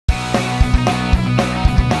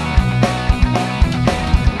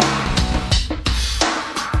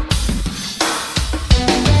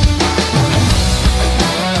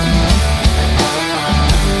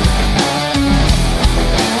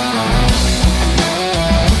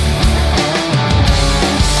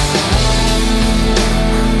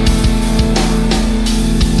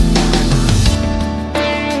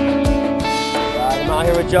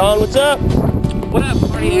John, what's up? What up,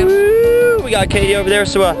 party animal? Woo! We got Katie over there,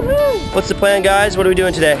 so what's the plan, guys? What are we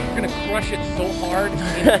doing today? We're gonna crush it so hard in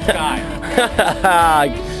the sky.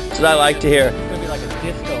 That's what I like to hear. It's gonna be like a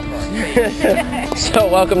disco party. So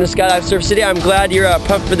welcome to Skydive Surf City. I'm glad you're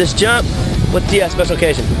pumped for this jump. What's the special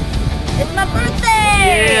occasion? It's my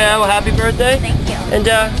birthday! Yeah, well, happy birthday. Thank you. And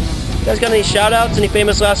you guys got any shout outs, any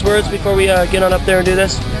famous last words before we get on up there and do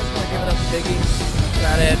this? You guys wanna give it up to Biggie? That's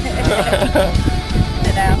about it.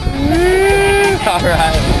 All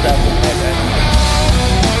right.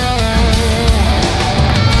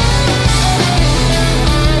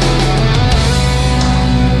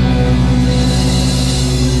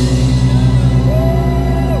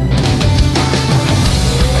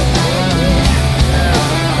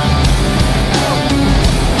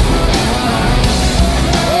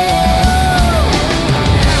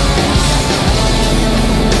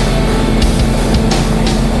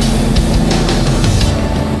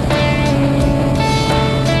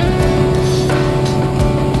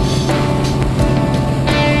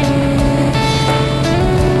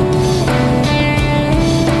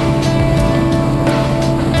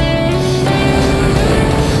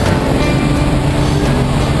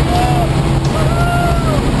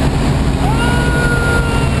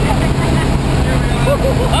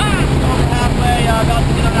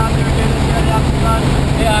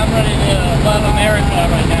 Yeah, I'm ready to love America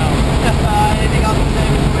right now. Anything else to say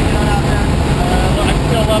before we get on out there? I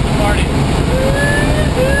still love the party.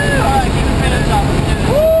 Alright, keep the finish up.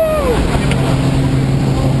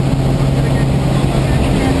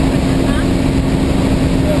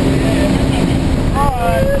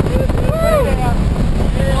 Let's do this.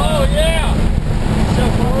 Oh yeah! So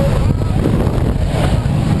cool.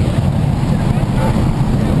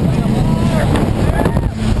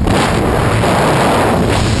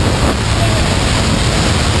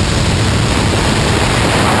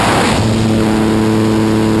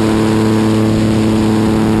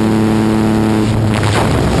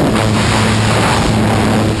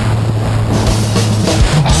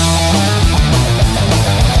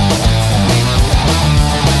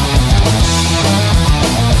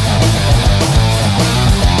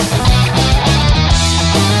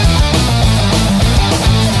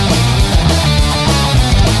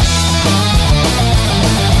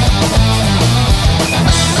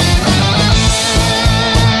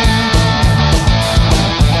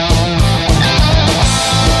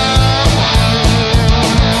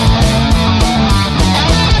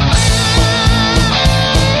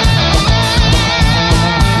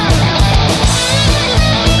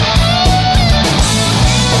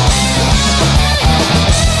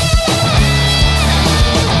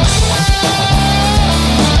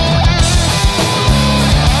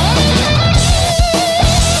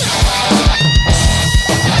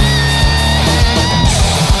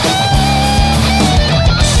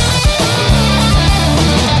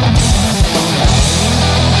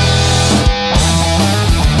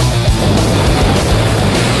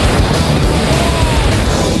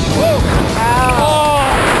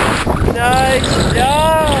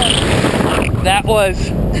 That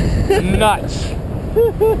was nuts.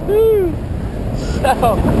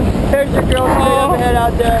 So, there's your girl straight up ahead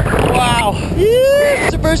out there. Wow. Yeah.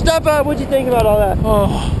 So first up, what'd you think about all that?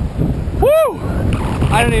 Oh. Woo!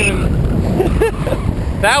 I don't even...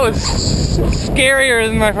 That was scarier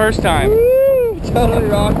than my first time. Woo! Totally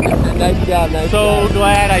rocked. Nice job, nice So job.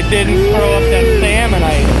 glad I didn't throw up that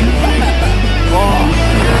salmonite. Oh,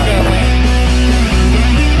 you're gonna win.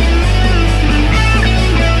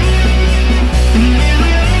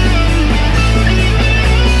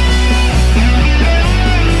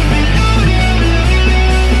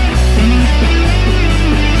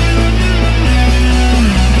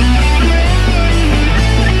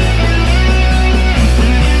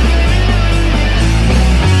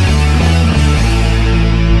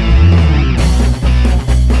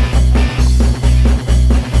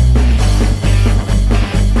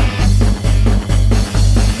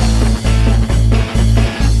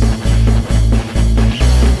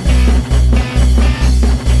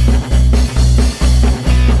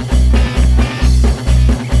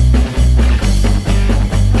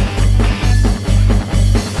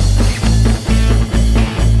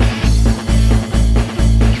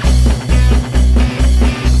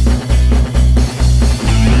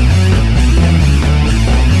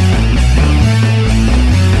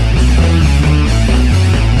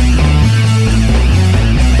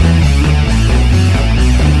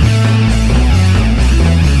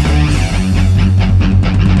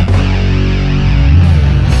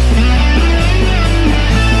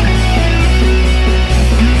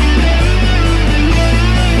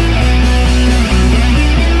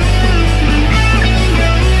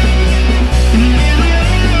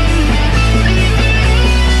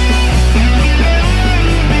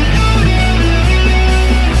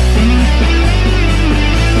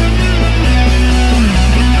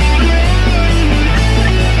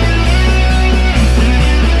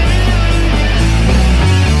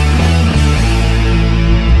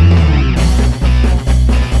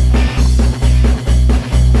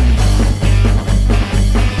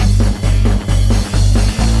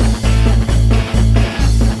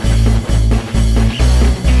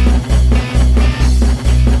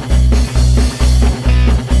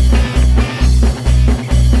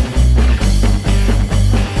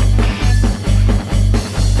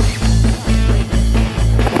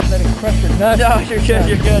 No, you're good,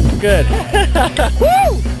 you're good. Good.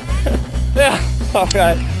 Woo! Yeah. All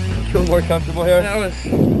right. Feel more comfortable here. That was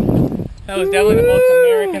definitely the most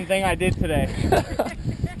American thing I did today.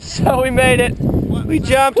 So we made it. We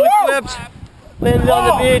jumped, we flipped, landed on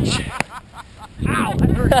the beach. Ow! That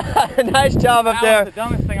hurt. Nice job up That was there. the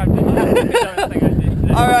dumbest thing I've done. That was the dumbest thing I did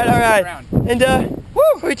today. All right. And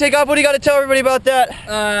woo, before we take off, what do you got to tell everybody about that?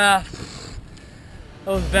 That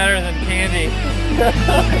was better than candy.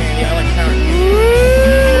 Candy. I like sour candy.